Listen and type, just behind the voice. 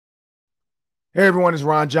Hey everyone, it's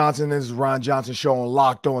Ron Johnson. This is Ron Johnson Show on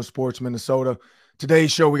Locked On Sports Minnesota. Today's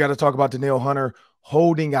show, we got to talk about Danielle Hunter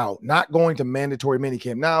holding out, not going to mandatory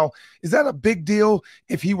minicamp. Now, is that a big deal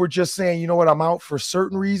if he were just saying, you know what, I'm out for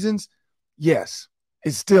certain reasons? Yes,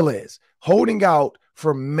 it still is. Holding out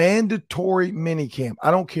for mandatory minicamp. I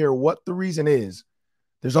don't care what the reason is.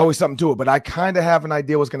 There's always something to it, but I kind of have an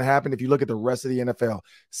idea what's going to happen if you look at the rest of the NFL.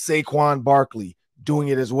 Saquon Barkley doing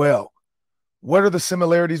it as well. What are the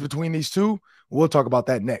similarities between these two? We'll talk about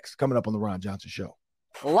that next, coming up on the Ron Johnson Show.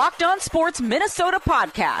 Locked On Sports Minnesota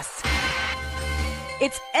Podcast.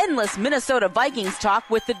 It's endless Minnesota Vikings talk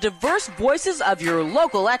with the diverse voices of your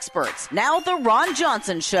local experts. Now the Ron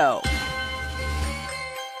Johnson Show.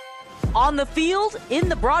 On the field, in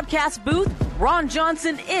the broadcast booth, Ron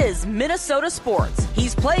Johnson is Minnesota sports.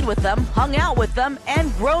 He's played with them, hung out with them,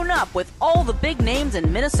 and grown up with all the big names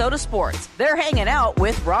in Minnesota sports. They're hanging out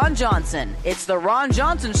with Ron Johnson. It's the Ron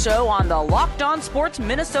Johnson Show on the Locked On Sports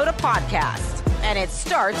Minnesota Podcast. And it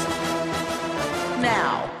starts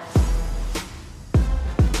now.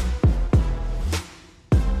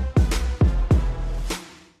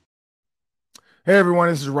 Hey everyone,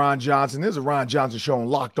 this is Ron Johnson. This is a Ron Johnson Show on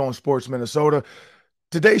Locked On Sports Minnesota.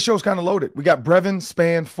 Today's show's kind of loaded. We got Brevyn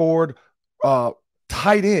Spann-Ford,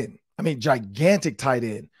 tight end. Gigantic tight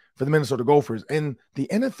end for the Minnesota Gophers. In the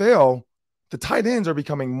NFL, the tight ends are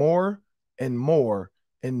becoming more and more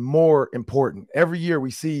and more important. Every year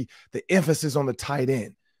we see the emphasis on the tight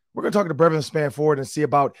end. We're going to talk to Brevyn Spann-Ford and see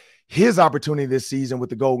about his opportunity this season with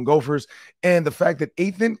the Golden Gophers and the fact that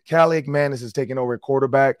Athan Kaliakmanis is taking over at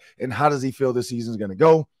quarterback and how does he feel this season is going to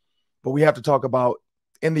go. But we have to talk about,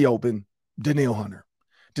 in the open, Danielle Hunter.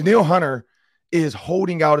 Danielle Hunter is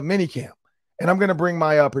holding out a minicamp. And I'm going to bring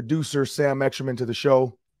my producer, Sam Extraman, to the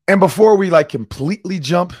show. And before we completely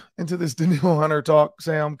jump into this Danielle Hunter talk,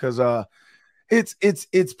 Sam, because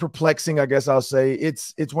it's perplexing, I guess I'll say.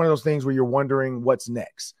 It's one of those things where you're wondering what's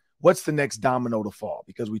next. What's the next domino to fall?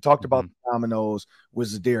 Because we talked about the dominoes with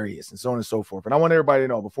Za'darius and so on and so forth. And I want everybody to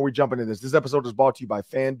know, before we jump into this episode is brought to you by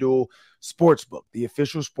FanDuel Sportsbook, the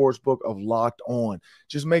official sportsbook of Locked On.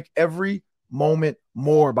 Just make every moment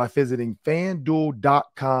more by visiting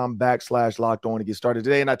FanDuel.com/Locked On to get started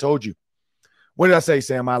today. And I told you, what did I say,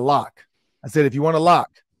 Sam? I said, if you want to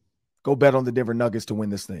lock, go bet on the Denver Nuggets to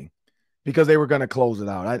win this thing because they were going to close it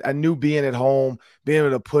out. I knew being at home, being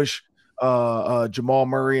able to push Jamal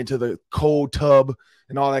Murray into the cold tub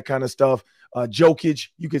and all that kind of stuff. Jokic,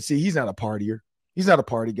 you could see he's not a partier. He's not a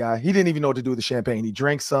party guy. He didn't even know what to do with the champagne. He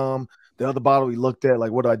drank some. The other bottle he looked at,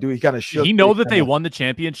 what do I do? He kind of shook. He know that they won the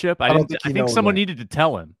championship? I think someone needed to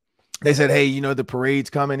tell him. They said, hey, the parade's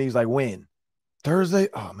coming. He's like, when? Thursday?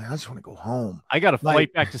 Oh, man, I just want to go home. I got a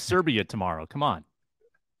flight back to Serbia tomorrow. Come on.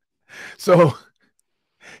 So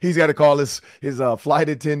he's got to call his flight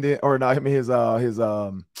attendant, or not, his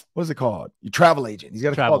what's it called? Your travel agent. He's got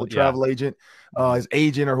to call the travel agent, his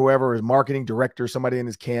agent or whoever, his marketing director, somebody in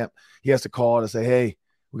his camp. He has to call to say, hey,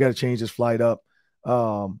 we got to change this flight up.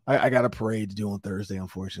 I got a parade to do on Thursday,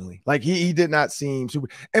 unfortunately. He did not seem super,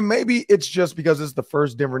 and maybe it's just because it's the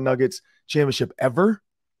first Denver Nuggets championship ever.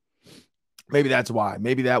 Maybe that's why.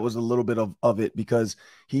 Maybe that was a little bit of it because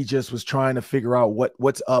he just was trying to figure out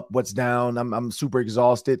what's up, what's down. I'm super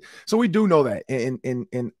exhausted. So we do know that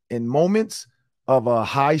in moments of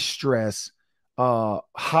high stress,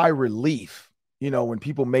 high relief, when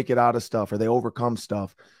people make it out of stuff or they overcome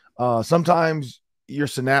stuff, sometimes your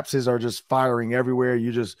synapses are just firing everywhere.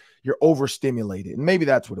 You're overstimulated. And maybe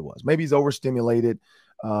that's what it was. Maybe he's overstimulated.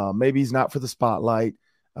 Maybe he's not for the spotlight.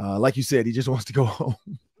 Like you said, he just wants to go home.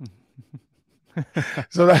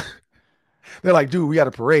 So that they're like, dude, we got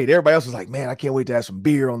a parade. Everybody else was like, man, I can't wait to have some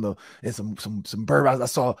beer and some bourbon. I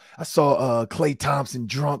saw Klay Thompson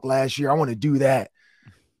drunk last year. I want to do that.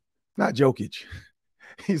 Not Jokic.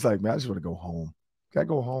 He's like, man, I just want to go home. Can I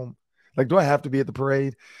go home? Do I have to be at the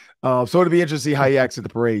parade? So it'll be interesting to see how he acts at the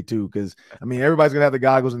parade too, because everybody's gonna have the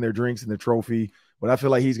goggles and their drinks and their trophy, but I feel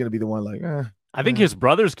like he's gonna be the one I think his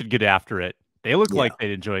brothers could get after it. They look like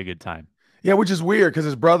they'd enjoy a good time. Yeah, which is weird because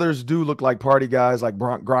his brothers do look like party guys, like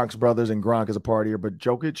Gronk's brothers, and Gronk is a partier, but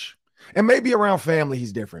Jokic, and maybe around family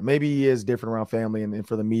he's different. Maybe he is different around family, and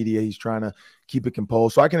for the media he's trying to keep it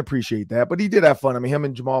composed. So I can appreciate that. But he did have fun. Him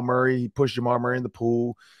and Jamal Murray, he pushed Jamal Murray in the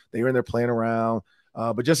pool. They were in there playing around.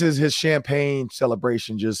 But just his champagne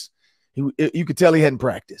celebration, you could tell he hadn't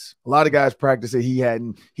practiced. A lot of guys practiced it. He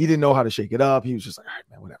didn't know how to shake it up. He was just like, all right,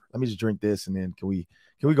 man, whatever. Let me just drink this, and then can we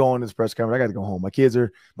go on this press conference? I got to go home. My kids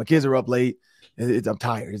are up late. I'm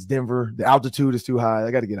tired. It's Denver. The altitude is too high.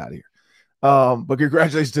 I got to get out of here. But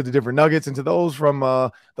congratulations to the Denver Nuggets and to those from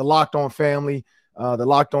the Locked On family. the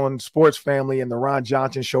Locked On Sports family and the Ron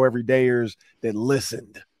Johnson Show everydayers that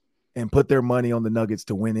listened and put their money on the Nuggets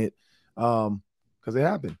to win it, because it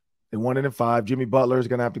happened. They won it in 5. Jimmy Butler is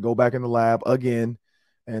going to have to go back in the lab again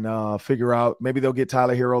and figure out. Maybe they'll get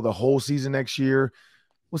Tyler Hero the whole season next year.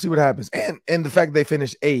 We'll see what happens. And the fact that they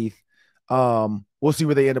finished 8th, we'll see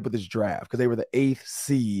where they end up with this draft, because they were the 8th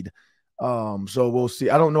seed. So we'll see.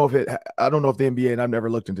 I don't know if the NBA, and I've never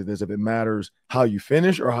looked into this, if it matters how you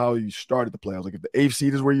finish or how you started the playoffs. Like if the 8th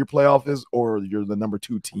seed is where your playoff is, or you're the number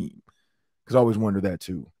 2 team. Because I always wonder that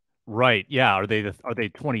too. Right. Yeah. Are they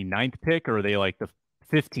 29th pick, or are they like the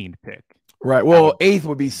 15th pick? Right. Well, 8th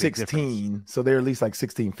would be 16. So they're at least like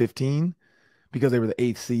 16, 15 because they were the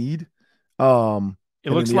 8th seed.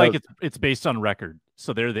 It looks like it's based on record.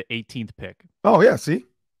 So they're the 18th pick. Oh, yeah. See?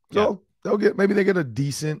 So maybe they get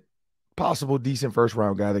a possible decent first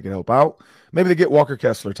round guy that can help out. Maybe they get Walker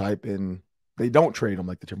Kessler type and they don't trade him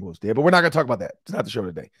like the Timberwolves did. But we're not going to talk about that. It's not the show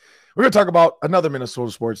today. We're going to talk about another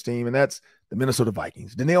Minnesota sports team, and that's the Minnesota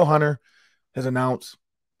Vikings. Danielle Hunter has announced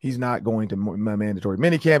he's not going to mandatory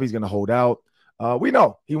minicamp. He's going to hold out. We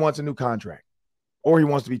know he wants a new contract, or he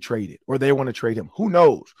wants to be traded, or they want to trade him. Who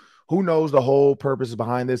knows? Who knows the whole purpose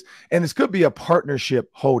behind this? And this could be a partnership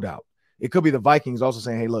holdout. It could be the Vikings also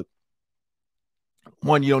saying, hey, look,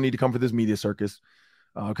 one, you don't need to come for this media circus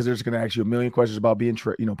because they're just going to ask you a million questions about being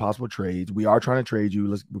possible trades. We are trying to trade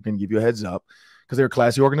you. We're going to give you a heads up because they're a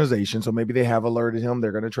classy organization. So maybe they have alerted him.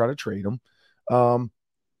 They're going to try to trade him.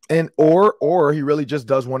 Or he really just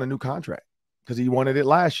does want a new contract because he wanted it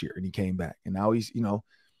last year and he came back. And now he's, and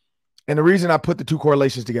the reason I put the two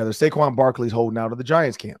correlations together, Saquon Barkley's holding out of the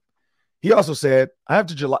Giants camp. He also said, I have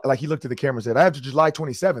to July, like he looked at the camera and said, I have to July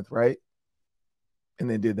 27th, right? And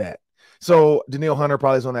then did that. So Danielle Hunter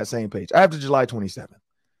probably is on that same page. I have to July 27th.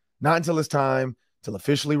 Not until it's time to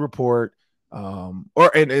officially report.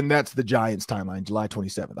 And that's the Giants timeline, July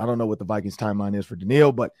 27th. I don't know what the Vikings timeline is for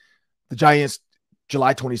Danielle, but the Giants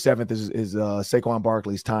July 27th is Saquon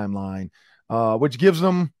Barkley's timeline, which gives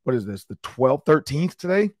them, what is this, the 12th, 13th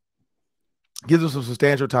today? Gives them some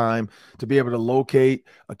substantial time to be able to locate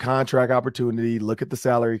a contract opportunity, look at the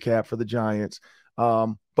salary cap for the Giants.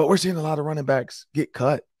 But we're seeing a lot of running backs get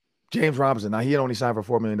cut. James Robinson, now he had only signed for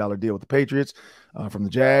a $4 million deal with the Patriots from the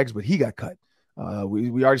Jags, but he got cut.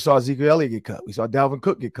 We already saw Ezekiel Elliott get cut. We saw Dalvin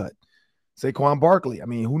Cook get cut. Saquon Barkley, I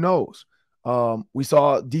mean, who knows? We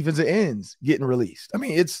saw defensive ends getting released. I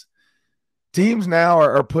mean, it's teams now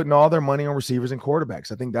are putting all their money on receivers and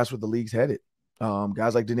quarterbacks. I think that's where the league's headed.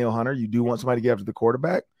 Guys like Danielle Hunter, you do want somebody to get after the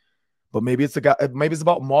quarterback, but maybe it's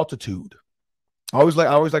about multitude. I always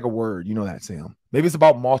like a word, you know that, Sam. Maybe it's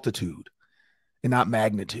about multitude and not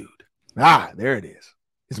magnitude. There it is.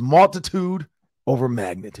 It's multitude over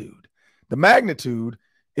magnitude. The magnitude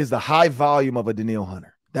is the high volume of a Danielle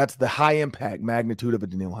Hunter. That's the high impact magnitude of a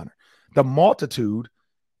Danielle Hunter. The multitude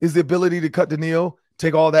is the ability to cut Danielle,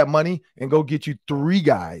 take all that money, and go get you 3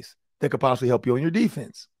 guys that could possibly help you on your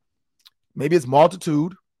defense. Maybe it's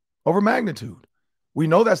multitude over magnitude. We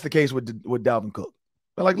know that's the case with Dalvin Cook.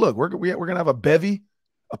 But like, look, we're gonna have a bevy,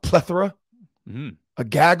 a plethora, a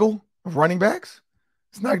gaggle of running backs.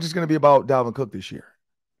 It's not just gonna be about Dalvin Cook this year.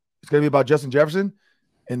 It's gonna be about Justin Jefferson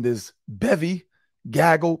and this bevy,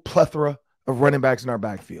 gaggle, plethora of running backs in our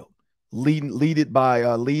backfield,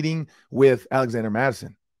 leading with Alexander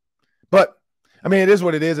Madison. But I mean, it is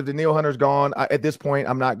what it is. If Danielle Hunter's gone, at this point,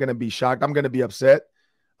 I'm not gonna be shocked. I'm gonna be upset.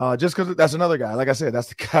 Just because that's another guy. Like I said, that's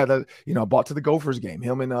the guy that, bought to the Gophers game.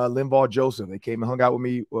 Him and Linval Joseph. They came and hung out with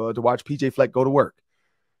me to watch PJ Fleck go to work.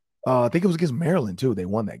 I think it was against Maryland, too. They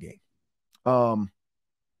won that game. Probably.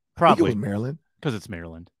 I think it was Maryland. Because it's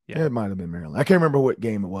Maryland. Yeah, it might have been Maryland. I can't remember what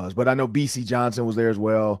game it was, but I know BC Johnson was there as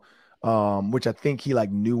well, which I think he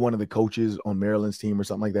knew one of the coaches on Maryland's team or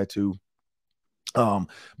something like that, too.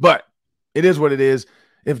 But it is what it is.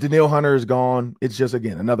 If Danielle Hunter is gone, it's just,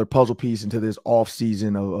 again, another puzzle piece into this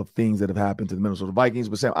offseason of things that have happened to the Minnesota Vikings.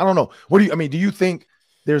 But Sam, I don't know. Do you think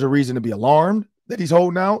there's a reason to be alarmed that he's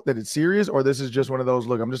holding out, that it's serious, or this is just one of those,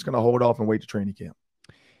 look, I'm just going to hold off and wait to training camp?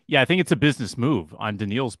 Yeah, I think it's a business move on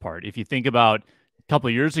Danielle's part. If you think about a couple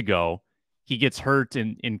of years ago, he gets hurt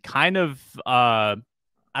in kind of, I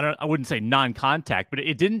wouldn't say non-contact, but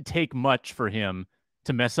it didn't take much for him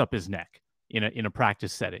to mess up his neck in a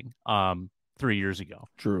practice setting. 3 years ago.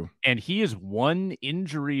 True. And he is one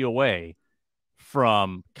injury away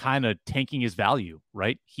from kind of tanking his value,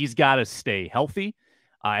 right? He's got to stay healthy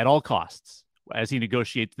at all costs as he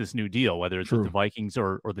negotiates this new deal, whether it's with the Vikings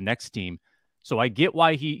or the next team. So I get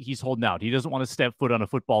why he's holding out. He doesn't want to step foot on a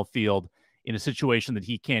football field in a situation that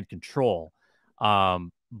he can't control.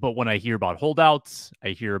 But when I hear about holdouts, I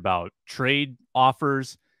hear about trade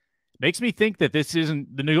offers, Makes me think that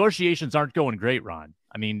the negotiations aren't going great, Ron.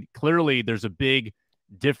 I mean, clearly there's a big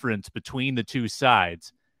difference between the two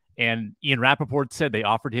sides. And Ian Rappaport said they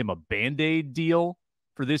offered him a Band-Aid deal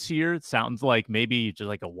for this year. It sounds like maybe just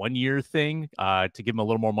like a 1-year thing to give him a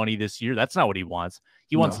little more money this year. That's not what he wants.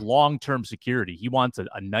 He wants long-term security. He wants a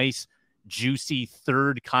nice, juicy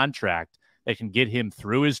third contract that can get him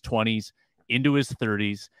through his 20s, into his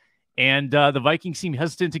 30s. And the Vikings seem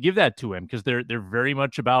hesitant to give that to him because they're very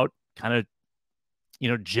much about kind of,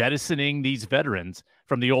 jettisoning these veterans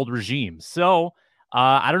from the old regime. So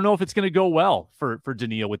I don't know if it's going to go well for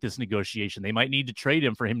Danielle with this negotiation. They might need to trade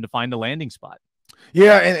him for him to find a landing spot.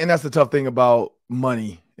 Yeah, and that's the tough thing about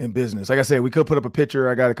money in business. Like I said, we could put up a picture.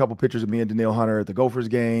 I got a couple pictures of me and Danielle Hunter at the Gophers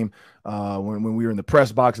game. When we were in the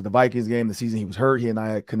press box at the Vikings game, the season he was hurt, he and I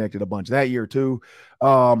had connected a bunch that year too.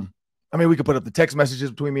 We could put up the text messages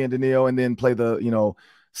between me and Danielle and then play the,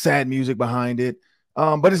 sad music behind it.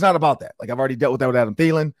 But it's not about that. Like I've already dealt with that with Adam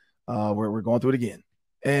Thielen. We're going through it again.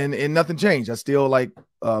 And nothing changed. I still like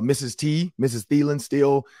Mrs. Thielen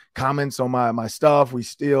still comments on my stuff. We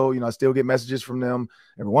still, I still get messages from them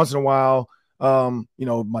every once in a while.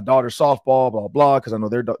 My daughter's softball, blah, blah, because I know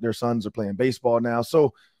their sons are playing baseball now.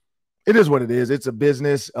 So it is what it is. It's a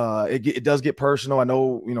business. It does get personal. I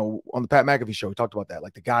know, on the Pat McAfee show, we talked about that,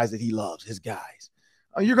 like the guys that he loves, his guys.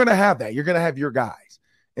 You're going to have that. You're going to have your guys.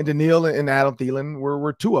 And Danielle and Adam Thielen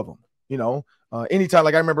were two of them, anytime,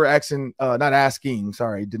 like I remember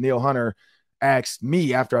Danielle Hunter asked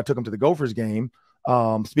me after I took him to the Gophers game.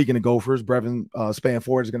 Speaking of Gophers, Brevyn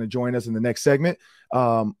Spann-Ford is going to join us in the next segment.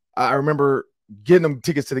 I remember getting them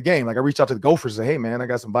tickets to the game. Like I reached out to the Gophers and said, hey man, I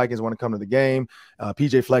got some Vikings want to come to the game.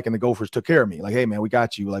 PJ Fleck and the Gophers took care of me. Like, hey man, we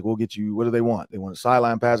got you. Like, we'll get you. What do they want? They want a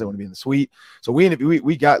sideline pass. They want to be in the suite. So we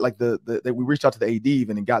got like we reached out to the AD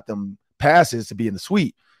even and got them passes to be in the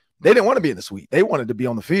suite. They didn't want to be in the suite. They wanted to be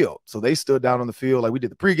on the field. So they stood down on the field. Like we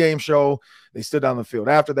did the pregame show. They stood down on the field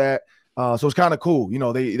after that. So it's kind of cool.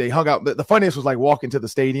 They hung out. The funniest was like walking to the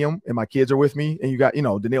stadium and my kids are with me. And you got,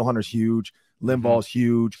 Danielle Hunter's huge. Limbaugh's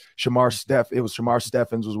huge. Shamar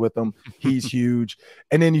Steffens was with them. He's huge.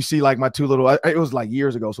 And then you see like my two little, it was like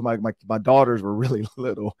years ago. So my daughters were really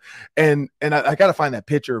little. And I got to find that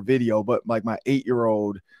picture or video, but like my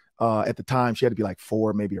 8-year-old, at the time, she had to be like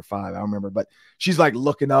 4, maybe or 5. I don't remember, but she's like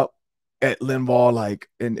looking up at Limbaugh, like,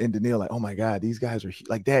 and Danielle, like, oh my God, these guys are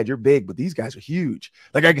like, Dad, you're big, but these guys are huge.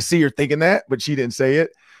 Like I could see her thinking that, but she didn't say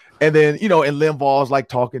it. And then, and Limbaugh's like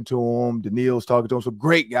talking to him, Danielle's talking to him. So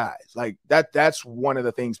great guys. Like that's one of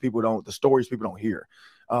the things the stories people don't hear.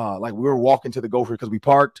 Like we were walking to the Gophers because we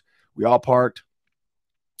all parked,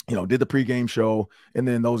 did the pregame show. And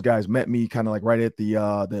then those guys met me kind of like right at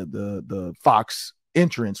the Fox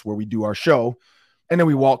entrance where we do our show. And then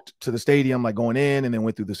we walked to the stadium, like going in, and then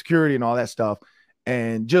went through the security and all that stuff.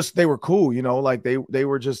 And just, they were cool, like they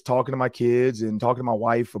were just talking to my kids and talking to my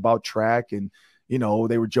wife about track. And,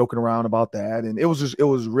 they were joking around about that. And it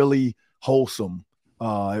was really wholesome.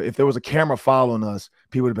 If there was a camera following us,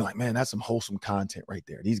 people would have been like, man, that's some wholesome content right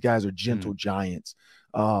there. These guys are gentle giants.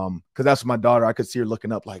 Cause that's my daughter. I could see her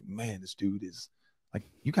looking up like, man, this dude is like,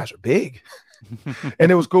 you guys are big.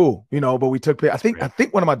 And it was cool, but we took, I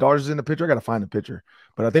think one of my daughters is in the picture. I got to find the picture,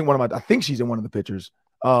 but I think she's in one of the pictures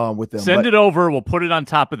with them. Send it over. We'll put it on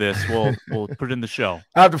top of this. We'll put it in the show.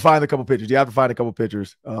 I have to find a couple pictures. You have to find a couple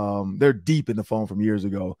pictures. They're deep in the phone from years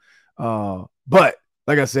ago. But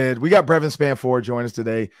like I said, we got Brevyn Spann-Ford join us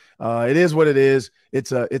today. It is what it is.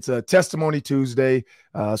 It's a testimony Tuesday.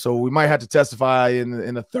 So we might have to testify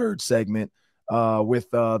in the third segment. With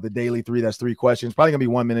the daily 3, that's 3 questions, probably gonna be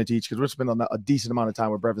 1 minute each because we're spending a decent amount of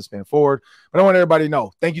time with Brevyn Spann-Ford. But I want everybody to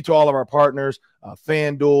know, thank you to all of our partners,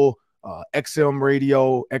 FanDuel, XM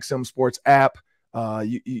Radio, XM Sports app,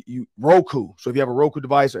 Roku. So if you have a Roku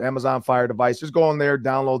device or Amazon Fire device, just go on there,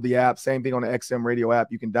 download the app. Same thing on the XM Radio app.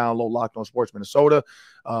 You can download Locked On Sports Minnesota.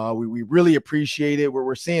 We really appreciate it.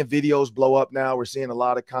 We're seeing videos blow up now. We're seeing a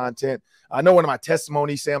lot of content. I know one of my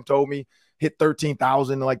testimonies, Sam told me, hit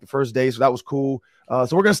 13,000 like the first day. So that was cool.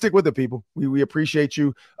 So we're going to stick with it, people. We appreciate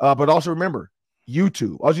you. But also remember,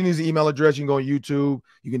 YouTube. All you need is an email address. You can go on YouTube.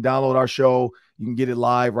 You can download our show. You can get it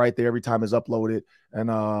live right there every time it's uploaded. And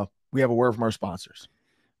we have a word from our sponsors.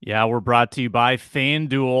 Yeah, we're brought to you by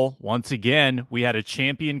FanDuel. Once again, we had a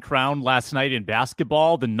champion crowned last night in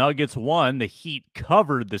basketball. The Nuggets won. The Heat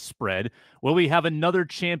covered the spread. Will we have another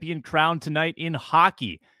champion crowned tonight in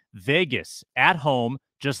hockey? Vegas at home,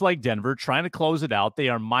 just like Denver, trying to close it out. They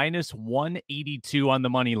are minus 182 on the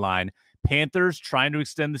money line. Panthers trying to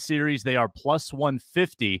extend the series. They are plus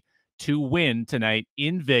 150 to win tonight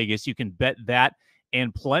in Vegas. You can bet that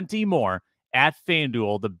and plenty more at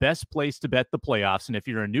FanDuel, the best place to bet the playoffs. And if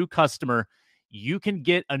you're a new customer, you can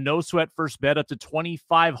get a no-sweat first bet up to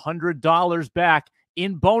 $2,500 back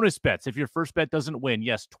in bonus bets if your first bet doesn't win.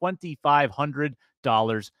 Yes,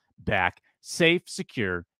 $2,500 back. Safe,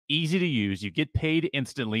 secure, easy to use. You get paid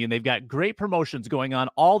instantly, and they've got great promotions going on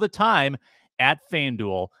all the time at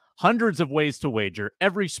FanDuel. Hundreds of ways to wager,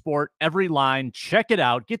 every sport, every line. Check it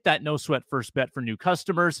out. Get that no-sweat first bet for new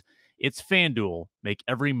customers. It's FanDuel. Make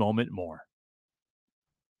every moment more.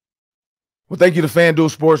 Well, thank you to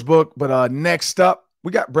FanDuel Sportsbook. But next up,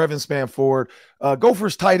 we got Brevyn Spann-Ford,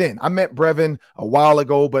 Gophers tight end. I met Brevyn a while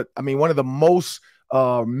ago, but I mean, one of the most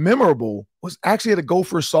memorable was actually at a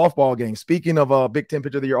Gophers softball game. Speaking of Big Ten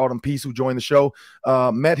Pitcher of the Year, Autumn Peace, who joined the show,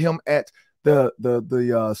 met him at the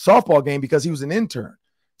softball game because he was an intern.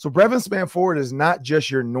 So Brevyn Spann-Ford is not just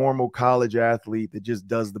your normal college athlete that just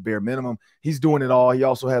does the bare minimum. He's doing it all. He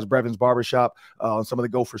also has Brevyn's Barbershop, some of the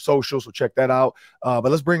Gopher socials, so check that out. But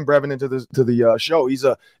let's bring Brevyn into the show. He's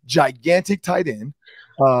a gigantic tight end,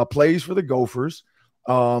 plays for the Gophers.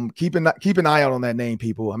 Keep an eye out on that name,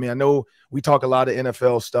 people. I mean, I know we talk a lot of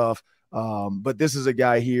NFL stuff, but this is a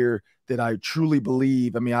guy here that I truly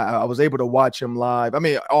believe. I mean, I was able to watch him live. I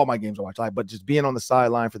mean, all my games I watch live, but just being on the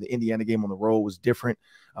sideline for the Indiana game on the road was different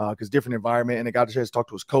because different environment, and I got a chance to talk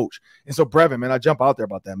to his coach. And so, Brevyn, man, I jump out there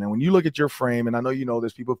about that, man. When you look at your frame, and I know you know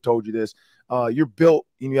this, people have told you this, you're built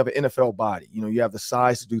and you have an NFL body. You know, you have the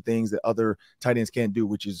size to do things that other tight ends can't do,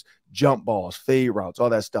 which is jump balls, fade routes, all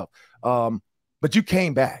that stuff. But you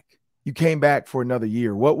came back. You came back for another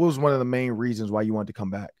year. What was one of the main reasons why you wanted to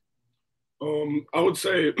come back? I would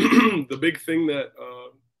say the big thing that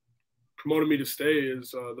promoted me to stay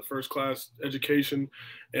is the first-class education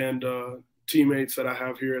and teammates that I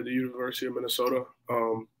have here at the University of Minnesota.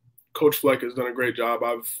 Coach Fleck has done a great job.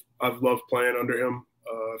 I've loved playing under him.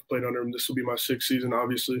 I've played under him. This will be my 6th season,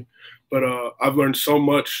 obviously. But I've learned so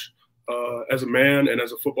much as a man and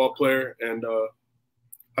as a football player, and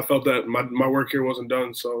I felt that my work here wasn't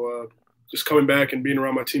done. So just coming back and being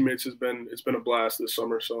around my teammates it's been a blast this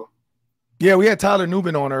summer. So. Yeah, we had Tyler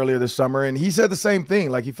Newman on earlier this summer, and he said the same thing.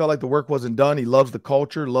 Like, he felt like the work wasn't done. He loves the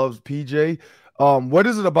culture, loves PJ. What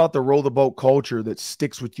is it about the roll the boat culture that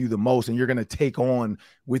sticks with you the most, and you're going to take on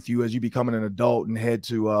with you as you becoming an adult and head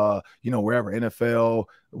to, wherever, NFL,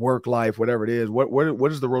 work life, whatever it is? What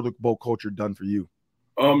has the roll the boat culture done for you?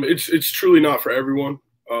 It's truly not for everyone.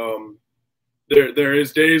 There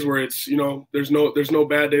is days where it's, there's no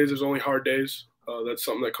bad days. There's only hard days. That's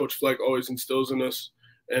something that Coach Fleck always instills in us.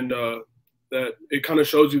 And, that it kind of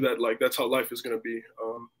shows you that, like, that's how life is going to be.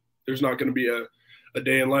 There's not going to be a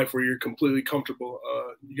day in life where you're completely comfortable.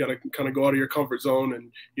 You got to kind of go out of your comfort zone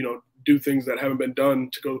and, do things that haven't been done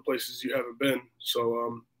to go to places you haven't been.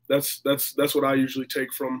 So that's what I usually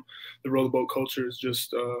take from the roll the boat culture is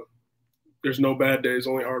just there's no bad days,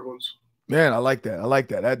 only hard ones. Man, I like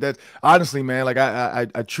that. That honestly, man, like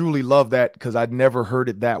I truly love that because I'd never heard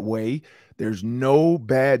it that way. There's no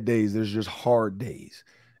bad days. There's just hard days.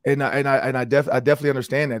 And I definitely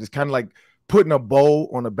understand that. It's kind of like putting a bow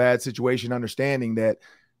on a bad situation, understanding that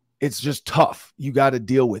it's just tough. You got to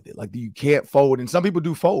deal with it. Like, you can't fold. And some people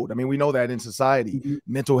do fold. I mean, we know that in society,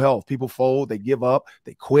 mental health, people fold, they give up,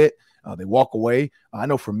 they quit, they walk away. I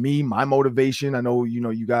know for me, my motivation, I know,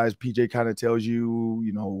 you guys, PJ kind of tells you,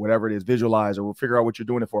 whatever it is, visualize or we'll figure out what you're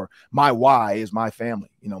doing it for. My why is my family,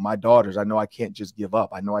 my daughters. I know I can't just give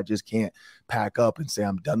up. I know I just can't pack up and say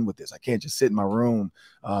I'm done with this. I can't just sit in my room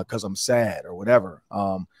because I'm sad or whatever.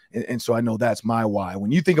 And so I know that's my why.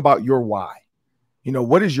 When you think about your why,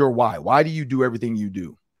 what is your why? Why do you do everything you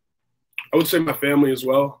do? I would say my family as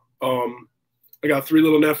well. I got 3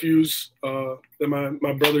 little nephews, they're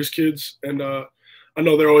my brother's kids, and I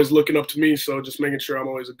know they're always looking up to me, so just making sure I'm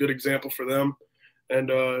always a good example for them,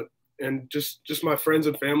 and just my friends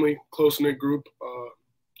and family, close-knit group,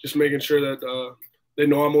 just making sure that they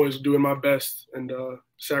know I'm always doing my best and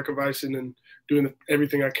sacrificing and doing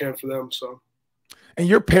everything I can for them. So. And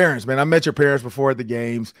your parents, man, I met your parents before at the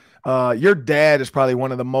games. Your dad is probably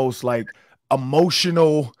one of the most, like,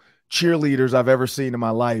 emotional cheerleaders I've ever seen in my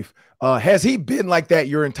life. Has he been like that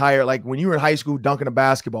your entire, like, when you were in high school dunking a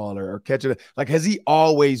basketball or catching it, like, has he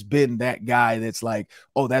always been that guy that's like,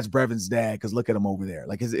 oh, that's Brevyn's dad because look at him over there?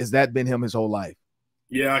 Like, has that been him his whole life?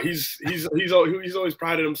 Yeah, he's always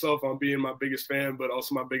prided himself on being my biggest fan, but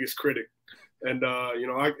also my biggest critic. And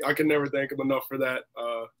I can never thank him enough for that.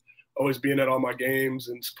 Always being at all my games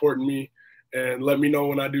and supporting me and let me know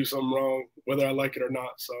when I do something wrong, whether I like it or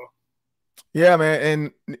not. So. Yeah,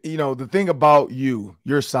 man. And, the thing about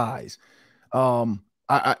your size, I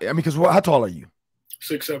mean, because how tall are you?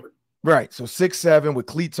 6'7". Right. So 6'7" with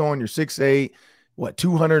cleats on, you're 6'8". what,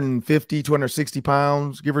 250, 260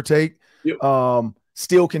 pounds, give or take. Yep.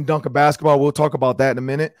 Still can dunk a basketball. We'll talk about that in a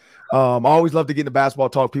minute. I always love to get into basketball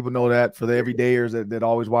talk. People know that. For the everydayers that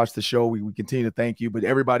always watch the show, we continue to thank you. But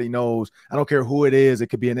everybody knows, I don't care who it is. It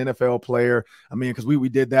could be an NFL player. I mean, because we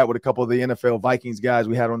did that with a couple of the NFL Vikings guys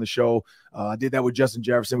we had on the show. I did that with Justin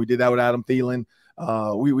Jefferson. We did that with Adam Thielen.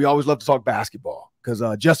 We always love to talk basketball because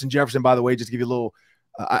Justin Jefferson, by the way, just to give you a little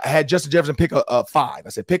I had Justin Jefferson pick a 5. I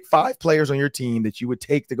said, pick 5 players on your team that you would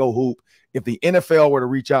take to go hoop if the NFL were to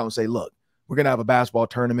reach out and say, look, we're going to have a basketball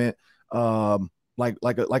tournament, like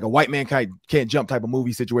a white man can't jump type of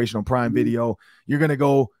movie situation on Prime Video. You're going to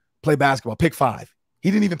go play basketball. Pick 5.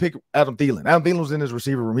 He didn't even pick Adam Thielen. Adam Thielen was in his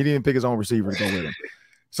receiver room. He didn't even pick his own receiver to go with him.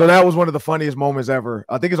 So that was one of the funniest moments ever.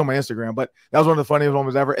 I think it's on my Instagram, but that was one of the funniest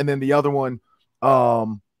moments ever. And then the other one, I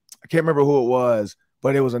can't remember who it was,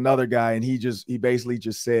 but it was another guy, and he basically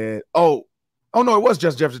just said, oh no, it was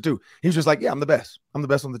Justin Jefferson too. He was just like, yeah, I'm the best. I'm the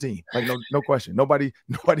best on the team. Like, no question. Nobody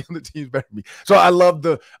on the team is better than me. So I love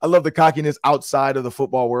the cockiness outside of the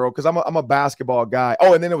football world because I'm a basketball guy.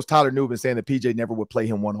 Oh, and then it was Tyler Newman saying that PJ never would play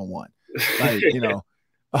him one-on-one. Like, you know.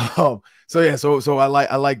 So I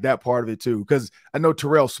like that part of it too, because I know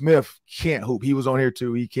Terrell Smith can't hoop. He was on here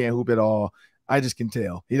too. He can't hoop at all. I just can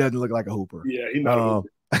tell. He doesn't look like a hooper. Yeah, he's not a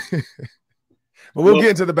hooper. But we'll get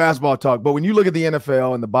into the basketball talk. But when you look at the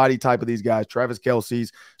NFL and the body type of these guys, Travis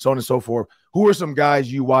Kelce's, so on and so forth, who are some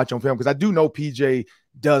guys you watch on film? Because I do know PJ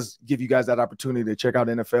does give you guys that opportunity to check out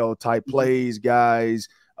NFL type plays, guys,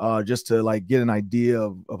 just to like get an idea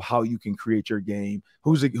of how you can create your game.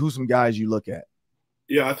 Who's some guys you look at?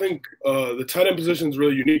 Yeah, I think the tight end position is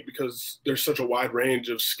really unique because there's such a wide range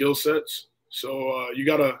of skill sets. So you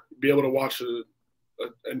got to be able to watch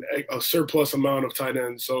a surplus amount of tight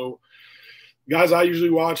ends. So guys I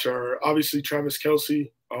usually watch are obviously Travis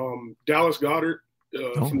Kelce, Dallas Goedert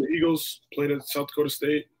from the Eagles, played at South Dakota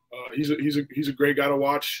State. He's a great guy to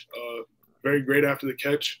watch. Very great after the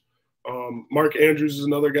catch. Mark Andrews is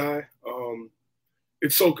another guy.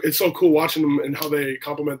 It's so cool watching them and how they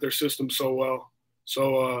complement their system so well.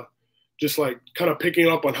 So just like kind of picking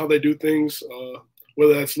up on how they do things,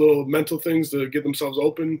 whether that's little mental things to get themselves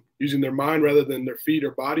open, using their mind rather than their feet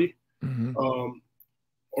or body. Mm-hmm.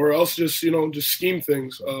 Or else just scheme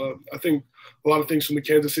things. I think a lot of things from the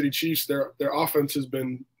Kansas City Chiefs, their offense has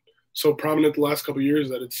been so prominent the last couple of years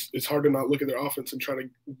that it's hard to not look at their offense and try to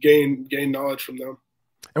gain knowledge from them.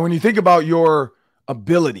 And when you think about your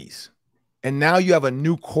abilities, and now you have a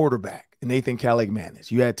new quarterback, Athan Kaliakmanis.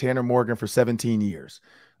 You had Tanner Morgan for 17 years.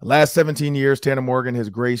 The last 17 years, Tanner Morgan has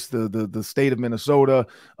graced the state of Minnesota.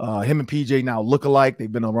 Him and PJ now look alike.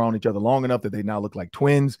 They've been around each other long enough that they now look like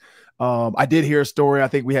twins. I did hear a story. I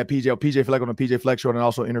think we had PJ Fleck on the PJ Fleck show and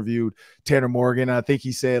also interviewed Tanner Morgan. And I think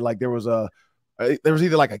he said like there was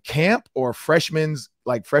either like a camp or some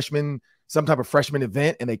type of freshman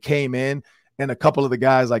event, and they came in and a couple of the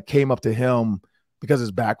guys like came up to him because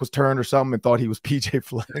his back was turned or something and thought he was PJ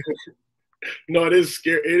Fleck. No, it is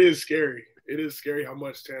scary. It is scary. It is scary how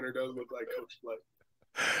much Tanner does look like Coach Fleck.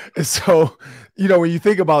 And so, when you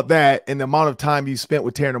think about that and the amount of time you spent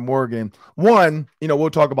with Tanner Morgan, one, we'll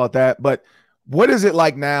talk about that, but what is it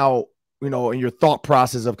like now, in your thought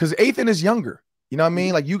process of, because Athan is younger, you know what I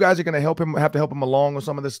mean? Like you guys are going to have to help him along with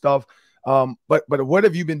some of this stuff. But what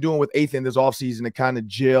have you been doing with Athan this offseason to kind of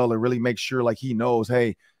gel and really make sure like he knows,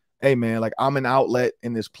 hey man, like I'm an outlet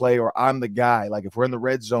in this play, or I'm the guy. Like if we're in the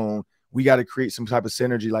red zone, we got to create some type of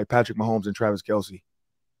synergy like Patrick Mahomes and Travis Kelce.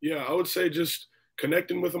 Yeah, I would say just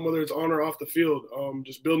connecting with them, whether it's on or off the field,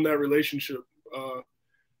 just building that relationship.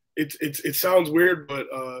 It sounds weird, but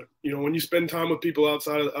when you spend time with people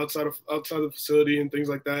outside of the facility and things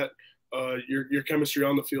like that, your chemistry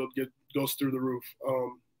on the field goes through the roof.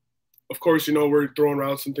 Of course, we're throwing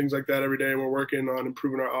routes and things like that every day, and we're working on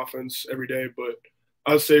improving our offense every day. But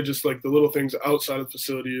I'd say just like the little things outside of the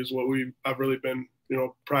facility is what I've really been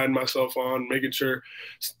priding myself on, making sure,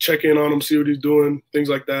 check in on him, see what he's doing, things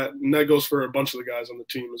like that. And that goes for a bunch of the guys on the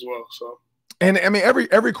team as well. So, and I mean,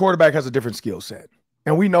 every quarterback has a different skill set.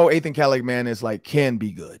 And we know Athan Kaliakmanis can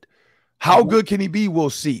be good. How good can he be? We'll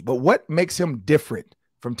see. But what makes him different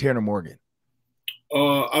from Tanner Morgan?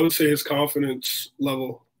 I would say his confidence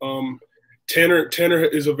level. Tanner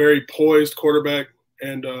is a very poised quarterback.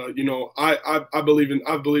 And, I've believed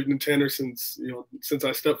in Tanner since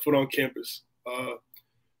I stepped foot on campus.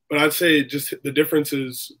 But I'd say just the difference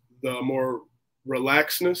is the more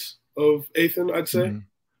relaxedness of Athan, I'd say.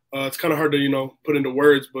 Mm-hmm. It's kind of hard to, put into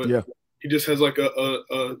words, but yeah. He just has like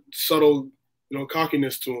a subtle,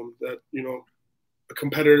 cockiness to him that, a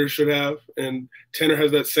competitor should have. And Tanner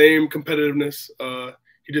has that same competitiveness.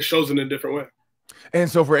 He just shows it in a different way. And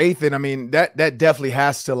so for Athan, I mean, that definitely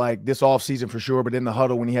has to, like, this offseason for sure, but in the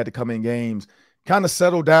huddle when he had to come in games, kind of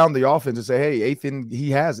settle down the offense and say, hey, Athan,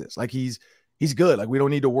 he has this. Like, he's good. Like, we don't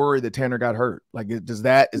need to worry that Tanner got hurt. Like, is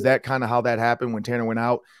that kind of how that happened when Tanner went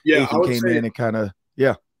out? Yeah, Athan came in and kind of,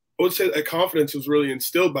 yeah. I would say that confidence was really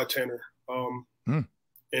instilled by Tanner.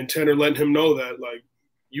 And Tanner letting him know that, like,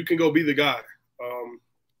 you can go be the guy.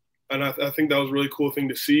 And I think that was a really cool thing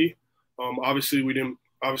to see. Obviously, you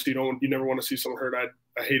never want to see someone hurt.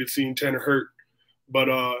 I hated seeing Tanner hurt, but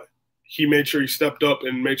he made sure he stepped up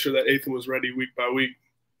and made sure that Athan was ready week by week.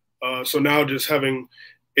 So now just having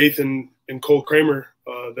Athan and Cole Kramer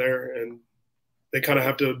there, and they kind of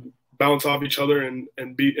have to bounce off each other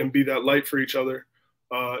and be that light for each other.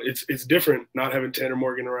 It's different not having Tanner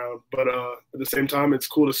Morgan around, but at the same time, it's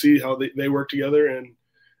cool to see how they work together, and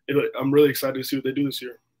I'm really excited to see what they do this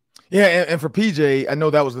year. Yeah, and for PJ, I know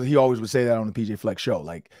he always would say that on the PJ Flex show.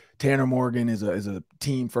 Like, Tanner Morgan is a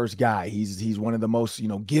team first guy. He's one of the most,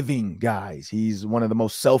 giving guys. He's one of the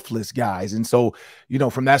most selfless guys. And so,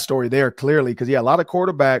 from that story there, clearly, because a lot of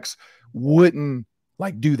quarterbacks wouldn't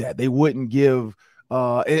like do that. They wouldn't give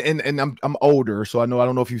and I'm older, so I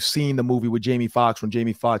don't know if you've seen the movie with Jamie Foxx when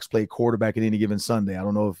Jamie Foxx played quarterback at Any Given Sunday. I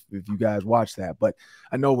don't know if you guys watched that, but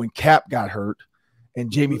I know when Cap got hurt and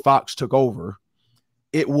Jamie Foxx took over,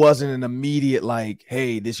 it wasn't an immediate like,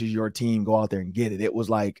 hey, this is your team, go out there and get it. It was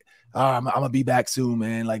like, I'm gonna be back soon,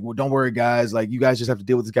 man. Like, well, don't worry, guys. Like, you guys just have to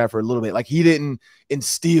deal with this guy for a little bit. Like, he didn't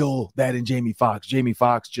instill that in Jamie Foxx. Jamie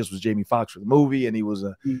Foxx just was Jamie Foxx for the movie, and he was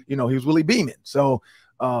he was Willie Beeman. So,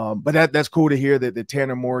 but that's cool to hear that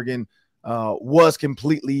Tanner Morgan was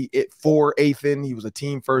completely it for Athan. He was a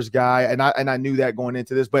team first guy, and I knew that going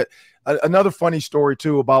into this. But another funny story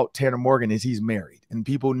too about Tanner Morgan is he's married, and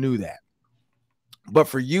people knew that. But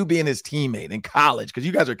for you being his teammate in college, because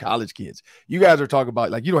you guys are college kids, you guys are talking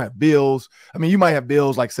about, like, you don't have bills. I mean, you might have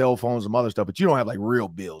bills like cell phones and other stuff, but you don't have like real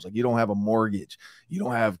bills. Like, you don't have a mortgage. You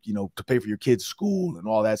don't have, to pay for your kids' school and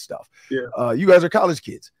all that stuff. Yeah. You guys are college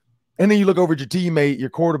kids. And then you look over at your teammate,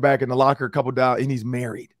 your quarterback in the locker, a couple down, and he's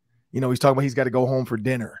married. He's talking about he's got to go home for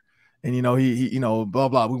dinner. And, he blah,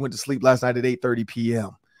 blah. We went to sleep last night at 8:30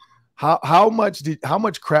 p.m. How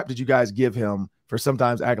much crap did you guys give him for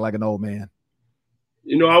sometimes acting like an old man?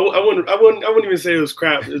 I wouldn't even say it was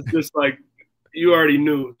crap. It's just like, you already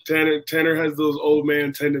knew Tanner has those old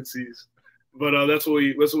man tendencies, but that's what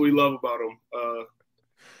we love about him.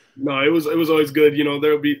 No, it was always good.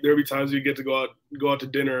 There'll be times you get to go out to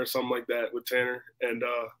dinner or something like that with Tanner, and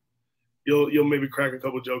you'll maybe crack a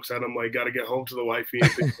couple jokes at him, like, got to get home to the wifey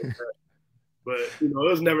and things like that. But it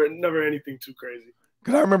was never anything too crazy.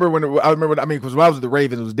 Because I remember because when I was with the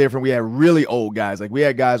Ravens, it was different. We had really old guys. Like, we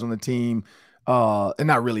had guys on the team. And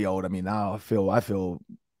not really old. I mean, now I feel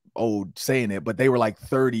old saying it, but they were like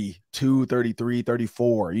 32, 33,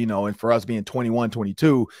 34, and for us being 21,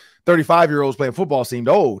 22, 35-year-olds playing football seemed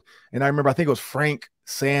old. And I remember, I think it was Frank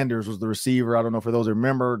Sanders was the receiver. I don't know for those who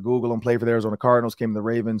remember, Google him, played for the Arizona Cardinals, came to the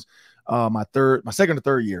Ravens, my second or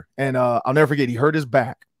third year. And I'll never forget, he hurt his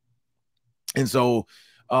back. And so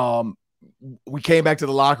we came back to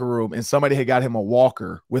the locker room, and somebody had got him a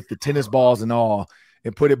walker with the tennis balls and all,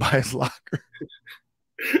 and put it by his locker.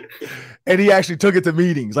 And he actually took it to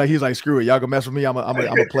meetings. Like, he's like, screw it, y'all gonna mess with me, I'm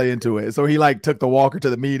gonna play into it. So he like took the walker to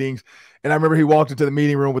the meetings. And I remember he walked into the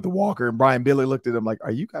meeting room with the walker, and Brian Billy looked at him like,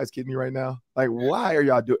 are you guys kidding me right now? Like, why are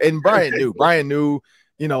y'all doing? And Brian knew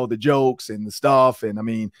the jokes and the stuff. And I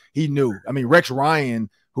mean, he knew. I mean, Rex Ryan,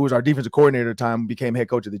 who was our defensive coordinator at the time, became head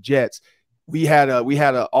coach of the Jets. We had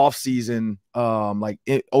a off season, like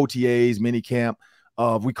OTAs, mini camp.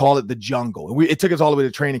 We call it the jungle. And it took us all the way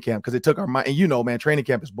to training camp, because it took our mind. And man, training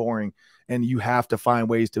camp is boring, and you have to find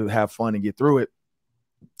ways to have fun and get through it.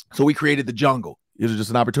 So we created the jungle. It was just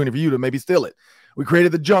an opportunity for you to maybe steal it. We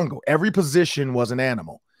created the jungle. Every position was an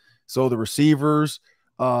animal. So the receivers,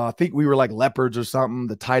 I think we were like leopards or something.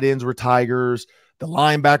 The tight ends were tigers. The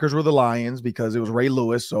linebackers were the lions, because it was Ray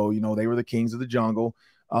Lewis. So, they were the kings of the jungle.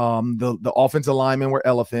 The offensive linemen were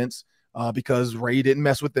elephants, because Ray didn't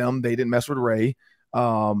mess with them. They didn't mess with Ray.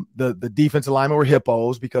 The defensive linemen were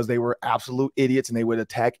hippos, because they were absolute idiots and they would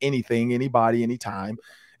attack anything, anybody, anytime.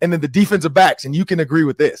 And then the defensive backs, and you can agree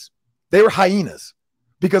with this, they were hyenas,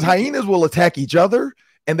 because hyenas will attack each other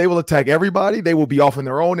and they will attack everybody. They will be off on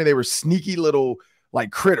their own, and they were sneaky little like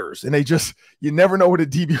critters, and you never know what a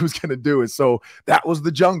DB was going to do. And so that was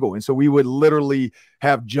the jungle. And so we would literally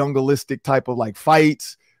have jungleistic type of like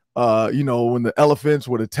fights. When the elephants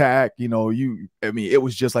would attack, it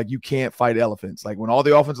was just like, you can't fight elephants. Like, when all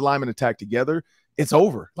the offensive linemen attack together, it's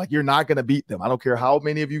over. Like, you're not going to beat them. I don't care how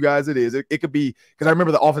many of you guys it is. It could be, because I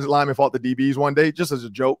remember the offensive linemen fought the DBs one day, just as a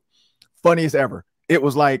joke. Funniest ever. it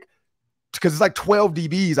was like, because it's like 12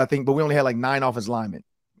 DBs, I think, but we only had like 9 offensive linemen.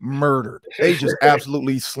 Murdered. They just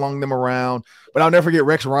absolutely slung them around. But I'll never forget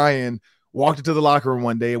Rex Ryan walked into the locker room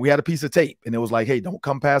one day and we had a piece of tape and it was like, hey, don't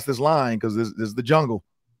come past this line because this is the jungle.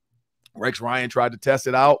 Rex Ryan tried to test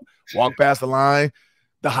it out, walked past the line.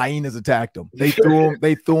 The hyenas attacked him. They threw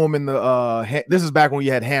him in the this is back when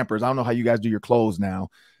you had hampers. I don't know how you guys do your clothes now,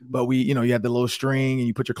 but you had the little string and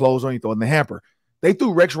you put your clothes on, you throw it in the hamper. They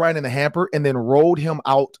threw Rex Ryan in the hamper and then rolled him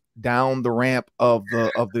out down the ramp of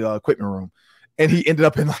the equipment room. And he ended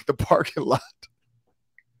up in like the parking lot.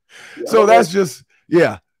 Yeah, so that's just,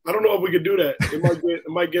 yeah. I don't know if we could do that. It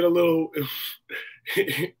might get a little,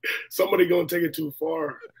 somebody going to take it too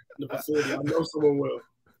far in the facility. I know someone will.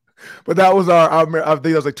 But that was I think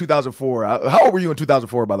that was like 2004. How old were you in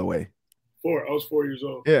 2004, by the way? 4. I was 4 years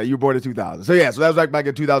old. Yeah, you were born in 2000. So yeah, so that was like back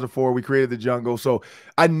in 2004. We created the jungle. So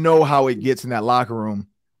I know how it gets in that locker room.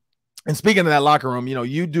 And speaking of that locker room,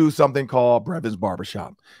 you do something called Brevyn's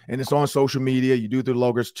Barbershop, and it's on social media. You do it through the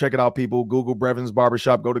logos. Check it out, people. Google Brevyn's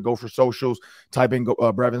Barbershop. Go to Gopher Socials. Type in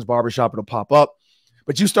Brevyn's Barbershop. It'll pop up.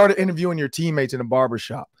 But you started interviewing your teammates in the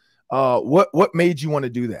barbershop. What made you want to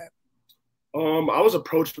do that? I was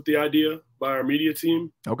approached with the idea by our media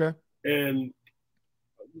team. Okay. And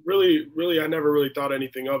really, I never really thought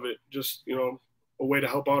anything of it. Just, a way to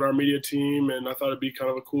help out our media team. And I thought it'd be kind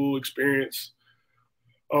of a cool experience.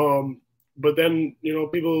 But then,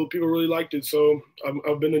 people really liked it. So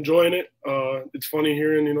I've been enjoying it. It's funny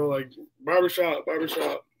hearing, like barbershop.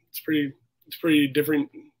 It's pretty different.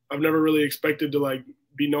 I've never really expected to like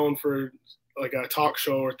be known for like a talk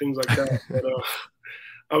show or things like that. But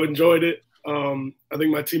I've enjoyed it. I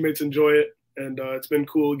think my teammates enjoy it, and it's been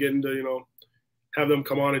cool getting to, have them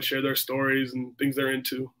come on and share their stories and things they're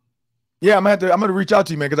into. Yeah, I'm gonna reach out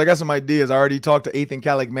to you, man, because I got some ideas. I already talked to Athan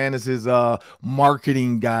Kaliakmanis,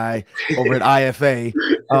 marketing guy over at IFA,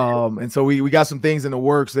 and so we got some things in the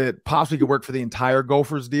works that possibly could work for the entire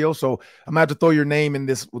Gophers deal. So I'm gonna have to throw your name in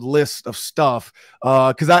this list of stuff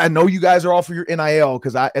because I know you guys are all for your NIL.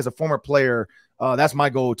 Because as a former player, that's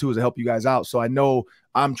my goal too, is to help you guys out. So I know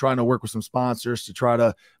I'm trying to work with some sponsors to try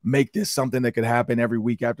to make this something that could happen every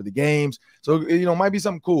week after the games. So, it might be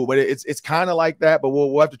something cool, but it's kind of like that, but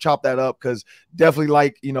we'll have to chop that up because definitely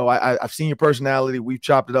I've seen your personality. We've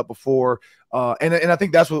chopped it up before. And I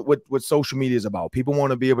think that's what social media is about. People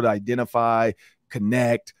want to be able to identify,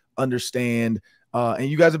 connect, understand. And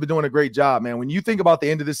you guys have been doing a great job, man. When you think about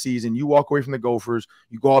the end of the season, you walk away from the Gophers,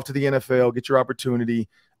 you go off to the NFL, get your opportunity.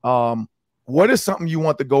 What is something you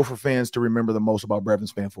want the Gopher fans to remember the most about Brevyn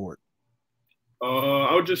Spann-Ford?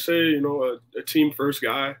 I would just say, a team first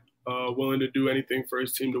guy, willing to do anything for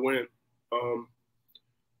his team to win.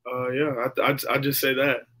 I'd just say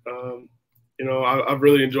that. I've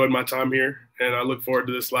really enjoyed my time here, and I look forward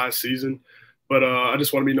to this last season. But I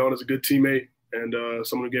just want to be known as a good teammate and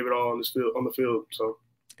someone who gave it all on the field. So.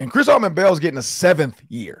 And Chris Altman-Bell's getting a 7th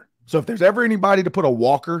year. So if there's ever anybody to put a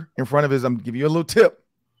walker in front of his, I'm giving you a little tip.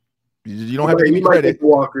 You don't have to give me credit.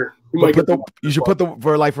 Walker. You should put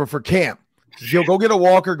for camp. You'll go get a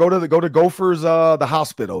walker. Go to Gophers the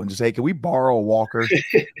hospital and just say, can we borrow a walker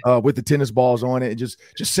with the tennis balls on it, and just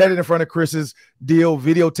set it in front of Chris's deal.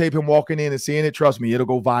 Videotape him walking in and seeing it. Trust me, it'll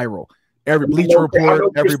go viral. Every Bleacher Report,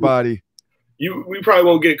 everybody. We probably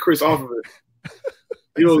won't get Chris off of it.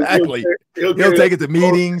 Exactly. He'll take it to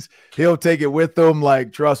meetings. He'll take it with them.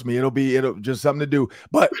 Like, trust me, it'll just something to do.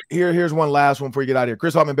 But here's one last one before you get out of here.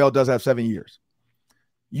 Chris Altman-Bell does have 7 years.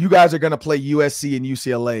 You guys are going to play USC and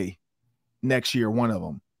UCLA next year, one of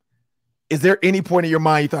them. Is there any point in your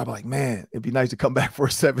mind you thought, like, man, it'd be nice to come back for a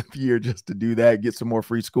 7th year just to do that, get some more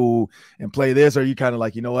free school and play this? Or are you kind of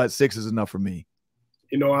like, you know what, 6 is enough for me?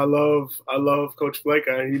 I love Coach Fleck.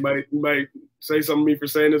 He might say something to me for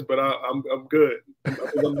saying this, but I'm good.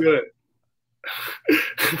 I'm good.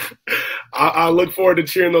 I look forward to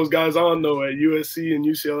cheering those guys on though at USC and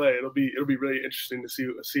UCLA. It'll be really interesting to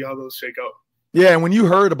see how those shake out. Yeah, and when you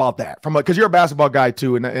heard about that because you're a basketball guy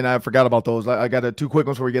too, and I forgot about those. I got 2 quick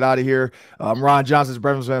ones before we get out of here. Ron Johnson's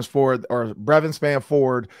Brevyn Spann-Ford,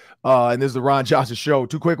 and this is the Ron Johnson Show.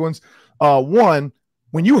 2 quick ones. One,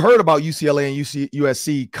 when you heard about UCLA and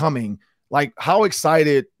USC coming, like, how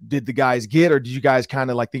excited did the guys get, or did you guys kind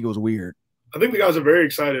of like think it was weird? I think the guys are very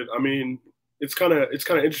excited. I mean, it's kind of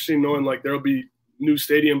interesting knowing like there'll be new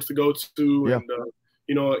stadiums to go to, yeah.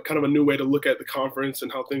 And kind of a new way to look at the conference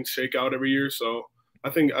and how things shake out every year. So I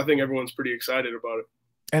think everyone's pretty excited about it.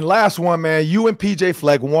 And last one, man, you and PJ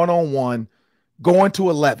Fleck 1-on-1 going to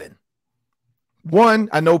 11. One,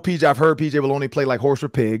 I know PJ. I've heard PJ will only play like horse or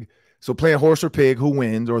pig. So playing horse or pig, who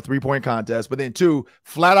wins, or a 3-point contest. But then 2,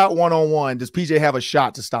 flat out 1-on-1, does PJ have a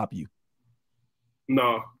shot to stop you?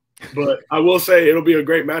 No, but I will say it'll be a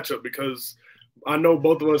great matchup because I know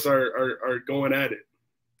both of us are going at it.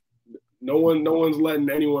 No one's letting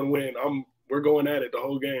anyone win. We're going at it the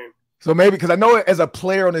whole game. So maybe, because I know as a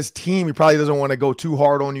player on this team, he probably doesn't want to go too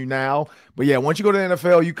hard on you now. But yeah, once you go to the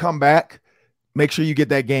NFL, you come back, make sure you get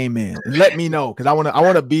that game in. And let me know, because I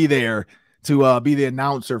want to be there to be the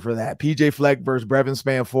announcer for that. PJ Fleck versus Brevyn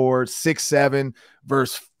Spann-Ford, 6'7"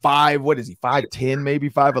 versus 5. What is he? 5'10", maybe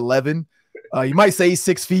 5'11". You might say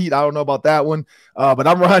 6 feet. I don't know about that one. But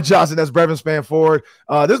I'm Ron Johnson. That's Brevyn Spann-Ford.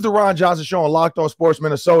 This is the Ron Johnson Show on Locked On Sports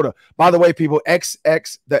Minnesota. By the way, people,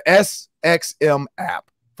 the SXM app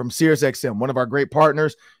from SiriusXM, one of our great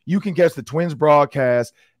partners. You can catch the Twins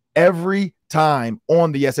broadcast every time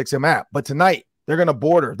on the SXM app. But tonight, they're going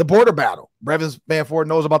to the border battle. Brevyn Spann-Ford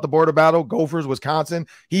knows about the border battle. Gophers, Wisconsin.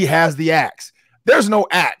 He has the axe. There's no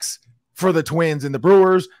axe for the Twins and the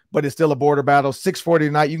Brewers, but it's still a border battle. 6:40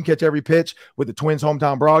 tonight. You can catch every pitch with the Twins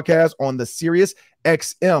hometown broadcast on the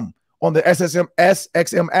SiriusXM, on the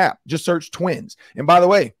SXM app. Just search Twins. And by the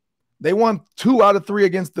way, they won 2 out of 3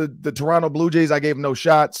 against the Toronto Blue Jays. I gave them no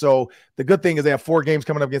shot. So the good thing is they have 4 games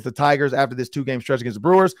coming up against the Tigers after this 2-game stretch against the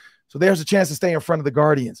Brewers. So there's a chance to stay in front of the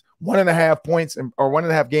Guardians. 1.5 points or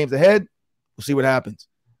 1.5 games ahead. We'll see what happens.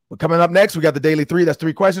 But coming up next, we got the Daily 3. That's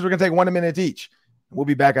 3 questions. We're going to take 1 minute each. We'll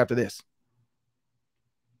be back after this.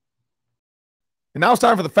 And now it's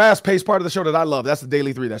time for the fast-paced part of the show that I love. That's the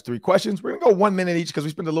Daily 3. That's 3 questions. We're going to go 1 minute each because we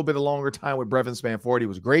spent a little bit of longer time with Brevyn Spann-Ford. He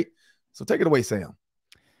was great. So take it away, Sam.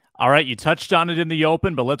 All right, you touched on it in the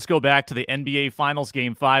open, but let's go back to the NBA Finals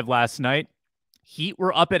Game 5 last night. Heat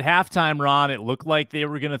were up at halftime, Ron. It looked like they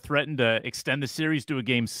were going to threaten to extend the series to a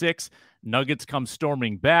Game 6. Nuggets come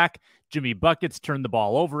storming back. Jimmy Buckets turned the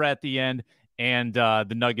ball over at the end, and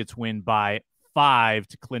the Nuggets win by 5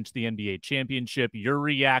 to clinch the NBA championship. Your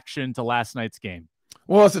reaction to last night's game?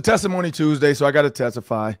 Well, it's a testimony Tuesday, so I got to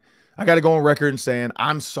testify. I got to go on record and saying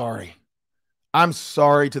I'm sorry. I'm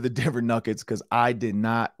sorry to the Denver Nuggets because I did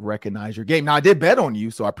not recognize your game. Now, I did bet on you,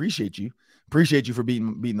 so I appreciate you. Appreciate you for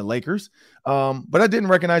beating the Lakers. But I didn't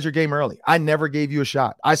recognize your game early. I never gave you a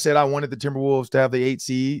shot. I said I wanted the Timberwolves to have the 8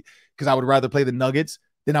 seed because I would rather play the Nuggets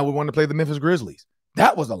than I would want to play the Memphis Grizzlies.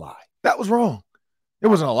 That was a lie. That was wrong. It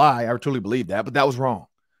wasn't a lie. I truly believe that, but that was wrong.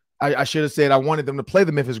 I should have said I wanted them to play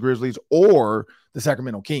the Memphis Grizzlies or the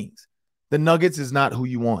Sacramento Kings. The Nuggets is not who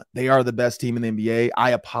you want. They are the best team in the NBA.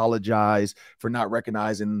 I apologize for not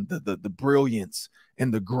recognizing the brilliance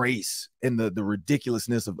and the grace and the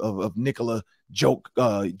ridiculousness of Nikola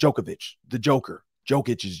Djokovic, the Joker.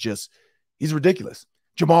 Jokic is just, he's ridiculous.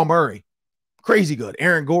 Jamal Murray, crazy good.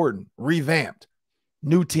 Aaron Gordon, revamped.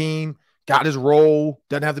 New team, got his role.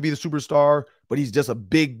 Doesn't have to be the superstar, but he's just a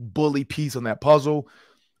big bully piece on that puzzle.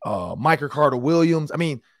 Michael Carter-Williams. I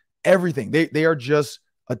mean, everything. They are just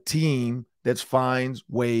a team that finds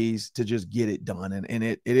ways to just get it done. And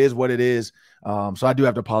it is what it is. So I do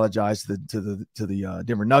have to apologize to the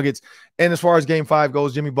Denver Nuggets. And as far as Game 5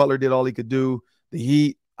 goes, Jimmy Butler did all he could do. The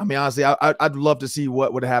Heat, I mean, honestly, I'd love to see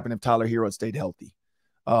what would have happened if Tyler Hero had stayed healthy.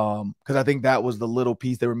 Because I think that was the little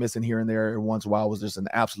piece they were missing here and there. Every once in a while was just an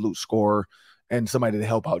absolute scorer and somebody to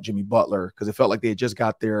help out Jimmy Butler, because it felt like they had just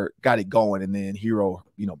got it going, and then Hero,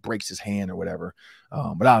 breaks his hand or whatever.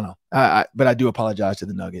 But I don't know. But I do apologize to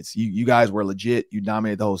the Nuggets. You guys were legit. You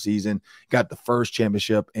dominated the whole season. Got the first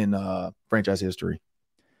championship in franchise history.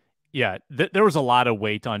 Yeah, there was a lot of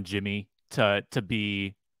weight on Jimmy to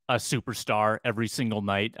be a superstar every single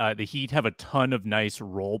night. The Heat have a ton of nice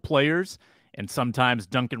role players, and sometimes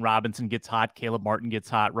Duncan Robinson gets hot, Caleb Martin gets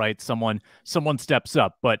hot, right? Someone steps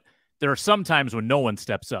up, but there are some times when no one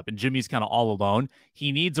steps up and Jimmy's kind of all alone.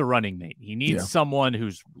 He needs a running mate. He needs someone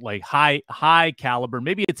who's like high caliber.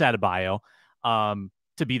 Maybe it's Adebayo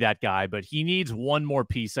to be that guy, but he needs one more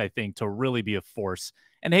piece, I think, to really be a force.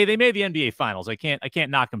 And hey, they made the NBA Finals. I can't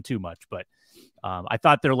knock them too much, but I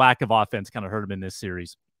thought their lack of offense kind of hurt them in this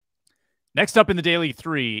series. Next up in the Daily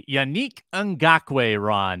 3, Yannick Ngakoue,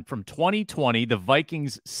 Ron, from 2020, the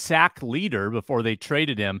Vikings sack leader before they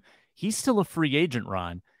traded him. He's still a free agent,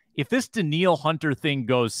 Ron. If this Danielle Hunter thing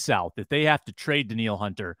goes south, if they have to trade Danielle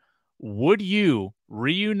Hunter, would you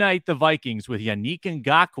reunite the Vikings with Yannick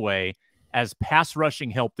Ngakoue as pass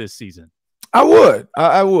rushing help this season? I would.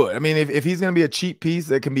 I would. I mean, if he's going to be a cheap piece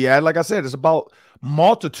that can be added, like I said, it's about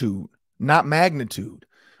multitude, not magnitude.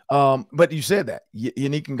 But you said that.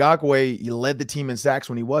 Yannick Ngakoue, you led the team in sacks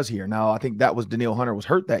when he was here. Now, I think that was Danielle Hunter was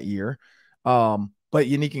hurt that year. But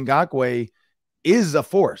Yannick Ngakoue is a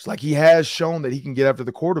force. Like, he has shown that he can get after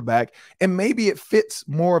the quarterback, and maybe it fits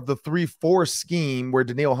more of the 3-4 scheme where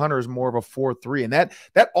Danielle Hunter is more of a 4-3. And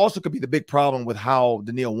that also could be the big problem with how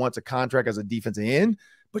Danielle wants a contract as a defensive end,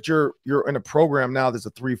 but you're in a program now that's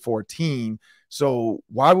a 3-4 team. So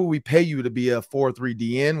why would we pay you to be a 4-3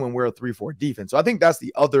 DN when we're a 3-4 defense? So I think that's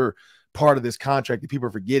the other part of this contract that people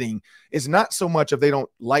are forgetting. Is not so much if they don't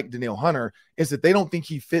like Danielle Hunter, it's that they don't think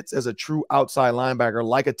he fits as a true outside linebacker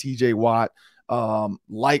like a TJ Watt,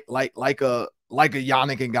 like a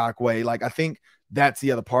Yannick Ngakoue. Like, I think that's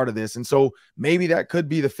the other part of this. And so maybe that could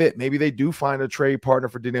be the fit. Maybe they do find a trade partner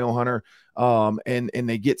for Danielle Hunter, and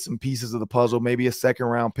they get some pieces of the puzzle, maybe a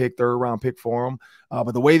second-round pick, third-round pick for him.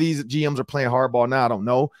 But the way these GMs are playing hardball now, I don't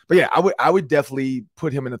know. But, yeah, I would definitely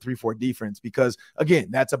put him in a 3-4 defense because, again,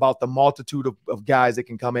 that's about the multitude of guys that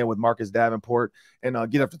can come in with Marcus Davenport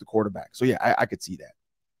and get after the quarterback. So, yeah, I could see that.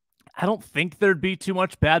 I don't think there'd be too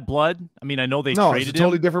much bad blood. I mean, I know they traded him. It's a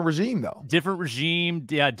totally different regime, though. Different regime,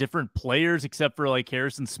 yeah, different players except for like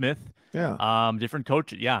Harrison Smith. Yeah. Different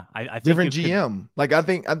coaches. Yeah. I think different GM. Like, I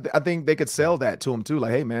think they could sell that to him too.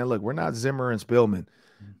 Like, hey man, look, we're not Zimmer and Spillman.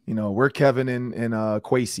 You know, we're Kevin and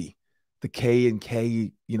Kwesi, the K and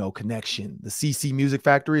K, connection, the CC Music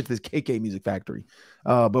Factory, it's this KK Music Factory.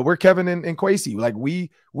 But we're Kevin and Kwesi. Like,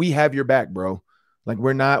 we have your back, bro. Like,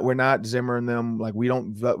 we're not Zimmer and them. Like, we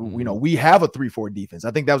don't, we have a 3-4 defense.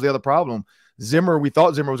 I think that was the other problem. We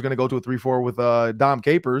thought Zimmer was going to go to a 3-4 with Dom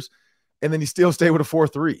Capers, and then he still stayed with a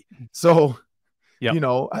 4-3. So, yep.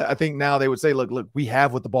 I think now they would say, look, we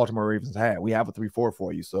have what the Baltimore Ravens had. We have a 3-4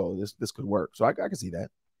 for you. So this could work. So I can see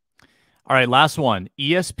that. All right, last one.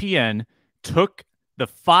 ESPN took the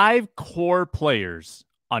 5 core players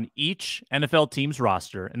on each NFL team's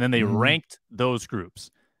roster, and then they ranked those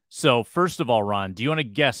groups. So first of all, Ron, do you want to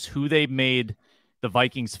guess who they made the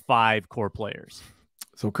Vikings 5 core players?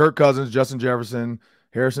 So Kirk Cousins, Justin Jefferson,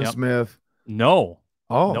 Harrison Smith. No.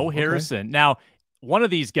 Oh, no Harrison. Okay. Now, one of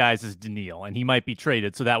these guys is Danielle, and he might be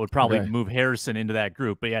traded, so that would probably move Harrison into that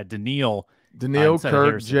group. But yeah, Danielle,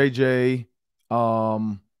 Kirk, JJ,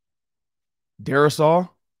 Darisaw.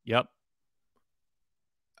 Yep.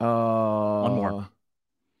 One more.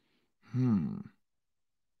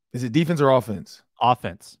 Is it defense or offense?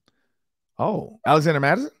 Offense. Oh, Alexander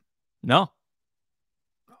Madison? No.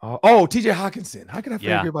 TJ Hawkinson. How could I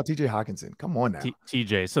forget about TJ Hawkinson? Come on now.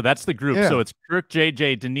 TJ. So that's the group. Yeah. So it's Kirk,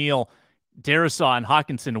 JJ, Danielle, Darisaw, and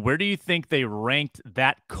Hawkinson. Where do you think they ranked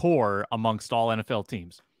that core amongst all NFL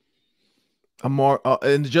teams?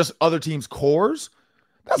 And just other teams' cores?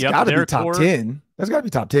 That's got to be top 10. That's got to be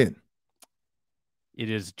top 10. It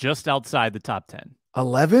is just outside the top 10.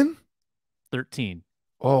 11? 13.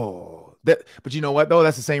 Oh, but you know what, though?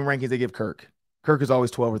 That's the same rankings they give Kirk. Kirk is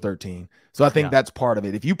always 12 or 13. So I think that's part of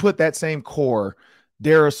it. If you put that same core,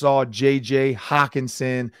 Darisaw, JJ,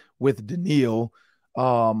 Hawkinson with Danielle,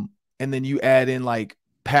 and then you add in like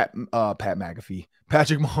Pat McAfee,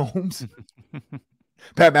 Patrick Mahomes,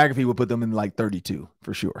 Pat McAfee would put them in like 32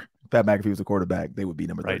 for sure. Pat McAfee was the quarterback. They would be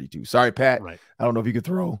number 32. Sorry, Pat. Right. I don't know if you could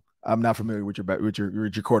throw. I'm not familiar with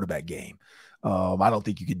your quarterback game. I don't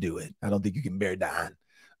think you could do it. I don't think you can bear down.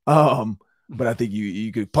 But I think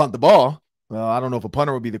you could punt the ball. I don't know if a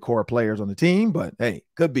punter would be the core players on the team, but hey,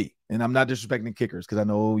 could be. And I'm not disrespecting kickers because I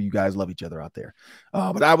know you guys love each other out there.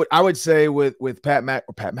 But I would say with Pat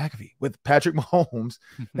McAfee, with Patrick Mahomes,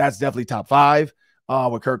 that's definitely top 5.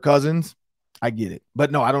 With Kirk Cousins, I get it.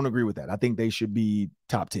 But no, I don't agree with that. I think they should be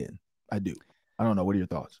top 10. I do. I don't know. What are your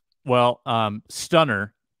thoughts? Well,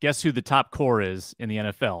 stunner. Guess who the top core is in the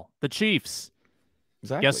NFL? The Chiefs.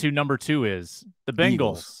 Exactly. Guess who number 2 is? The Bengals.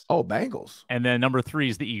 Eagles. Oh, Bengals. And then number 3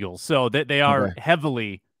 is the Eagles. So they are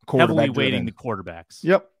heavily weighting the quarterbacks.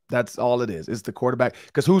 Yep. That's all it is. It's the quarterback.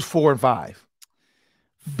 Because who's 4 and 5?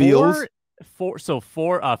 Bills.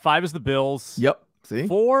 5 is the Bills. Yep. See?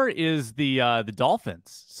 4 is the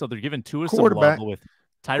Dolphins. So they're giving Tua some quarterback love with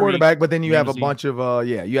Tyreek, quarterback, but then you have a bunch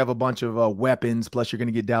of weapons. Plus, you're going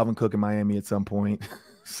to get Dalvin Cook in Miami at some point.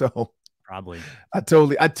 So probably. I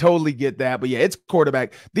totally get that. But yeah, it's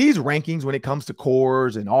quarterback. These rankings, when it comes to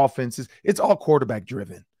cores and offenses, it's all quarterback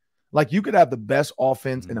driven. Like, you could have the best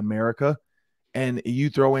offense in America, and you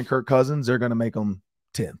throw in Kirk Cousins, they're going to make them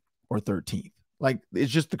 10th or 13th. Like,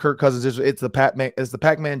 it's just the Kirk Cousins. It's the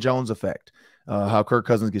Pac-Man Jones effect. How Kirk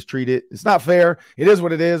Cousins gets treated. It's not fair. It is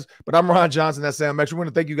what it is. But I'm Ron Johnson. That's Sam Metro. We want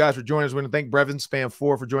to thank you guys for joining us. We want to thank Brevyn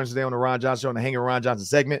Spann-Ford for joining us today on the Ron Johnson Show on the Hanging Ron Johnson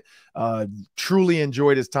segment. Truly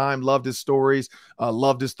enjoyed his time. Loved his stories.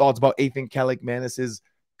 Loved his thoughts about Athan Kaliakmanis'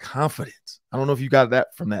 confidence. I don't know if you got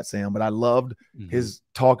that from that, Sam, but I loved his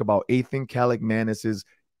talk about Athan Kaliakmanis'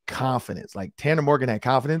 confidence. Like, Tanner Morgan had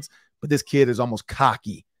confidence, but this kid is almost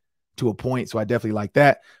cocky to a point. So I definitely like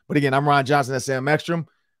that. But again, I'm Ron Johnson. That's Sam Ekstrom.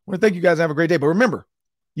 I want to thank you guys and have a great day. But remember,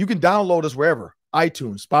 you can download us wherever: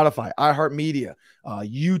 iTunes, Spotify, iHeartMedia,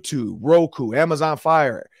 YouTube, Roku, Amazon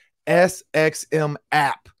Fire, SXM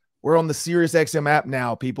app. We're on the SiriusXM app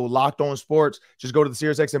now, people. Locked On Sports. Just go to the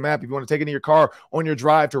SiriusXM app. If you want to take it in your car on your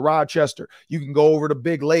drive to Rochester, you can go over to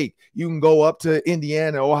Big Lake. You can go up to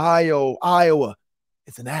Indiana, Ohio, Iowa.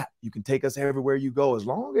 It's an app. You can take us everywhere you go as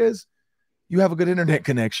long as you have a good internet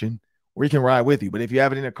connection where you can ride with you. But if you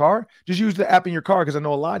have it in a car, just use the app in your car, because I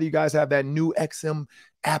know a lot of you guys have that new XM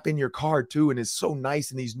app in your car too, and it's so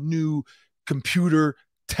nice in these new computer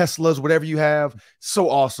Teslas, whatever you have. So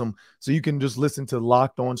awesome. So you can just listen to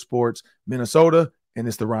Locked On Sports Minnesota, and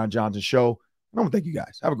it's the Ron Johnson Show. And I want to thank you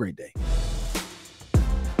guys. Have a great day.